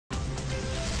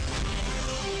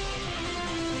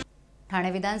ठाणे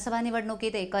विधानसभा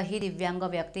निवडणुकीत एकही दिव्यांग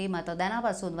व्यक्ती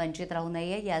मतदानापासून वंचित राहू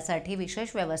नये यासाठी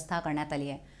विशेष व्यवस्था करण्यात आली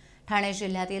आहे। ठाणे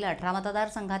जिल्ह्यातील 18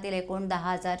 मतदारसंघातील एकूण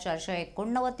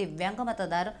 10,489 दिव्यांग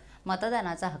मतदार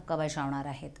मतदानाचा हक्क बजावणार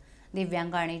आहेत।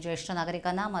 दिव्यांग आणि ज्येष्ठ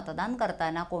नागरिकांना मतदान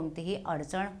करताना कोणतीही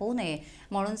अडचण होऊ नये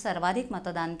म्हणून सर्वाधिक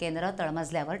मतदान केंद्र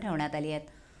तळमजल्यावर ठेवण्यात आली आहेत।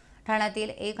 ठाण्यातील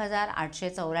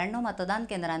 1,894 मतदान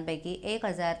केंद्रांपैकी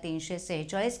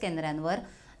 1,346 केंद्रांवर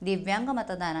दिव्यांग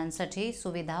मतदानांसाठी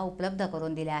सुविधा उपलब्ध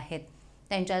करून दिल्या आहेत।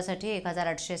 त्यांच्यासाठी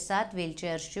 1,807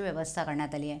 व्हीलचेअर्सची व्यवस्था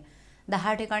करण्यात आली आहे।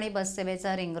 10 ठिकाणी बस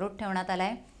सेवेचा रिंग रूट ठेवण्यात आला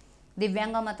आहे।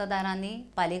 दिव्यांग मतदारांनी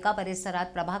पालिका परिसरात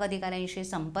प्रभाग अधिकाऱ्यांशी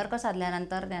संपर्क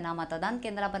साधल्यानंतर त्यांना मतदान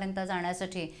केंद्रापर्यंत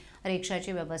जाण्यासाठी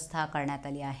रिक्षाची व्यवस्था करण्यात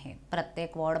आली आहे।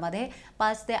 प्रत्येक वॉर्डमध्ये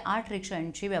 5 ते 8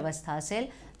 रिक्षांची व्यवस्था असेल,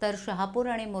 तर शहापूर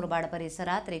आणि मुरबाड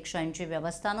परिसरात रिक्षांची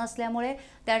व्यवस्था नसल्यामुळे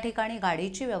त्या ठिकाणी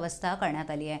गाडीची व्यवस्था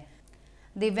करण्यात आली आहे।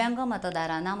 दिव्यांग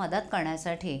मतदारांना मदत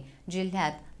करण्यासाठी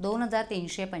जिल्ह्यात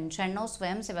 2,395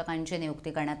 स्वयंसेवकांची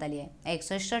नियुक्ती करण्यात आली आहे।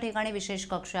 61 ठिकाणी विशेष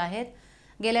कक्ष आहेत।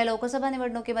 गेल्या लोकसभा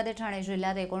निवडणुकीमध्ये ठाणे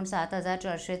जिल्ह्यात एकूण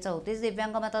 7,434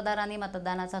 दिव्यांग मतदारांनी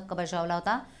मतदानाचा हक्क बजावला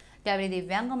होता। त्यावेळी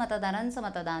दिव्यांग मतदारांचं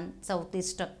मतदान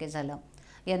 34% झालं।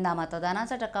 यंदा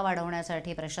मतदानाचा टक्का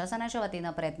वाढवण्यासाठी प्रशासनाच्या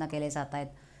वतीनं प्रयत्न केले जात आहेत।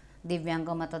 दिव्यांग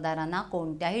मतदारांना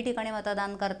कोणत्याही ठिकाणी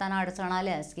मतदान करताना अडचण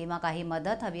आल्यास किंवा काही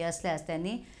मदत हवी असल्यास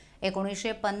त्यांनी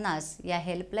 1950 या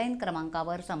हेल्पलाईन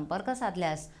क्रमांकावर संपर्क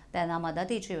साधल्यास त्यांना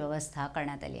मदतीची व्यवस्था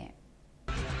करण्यात आली आहे।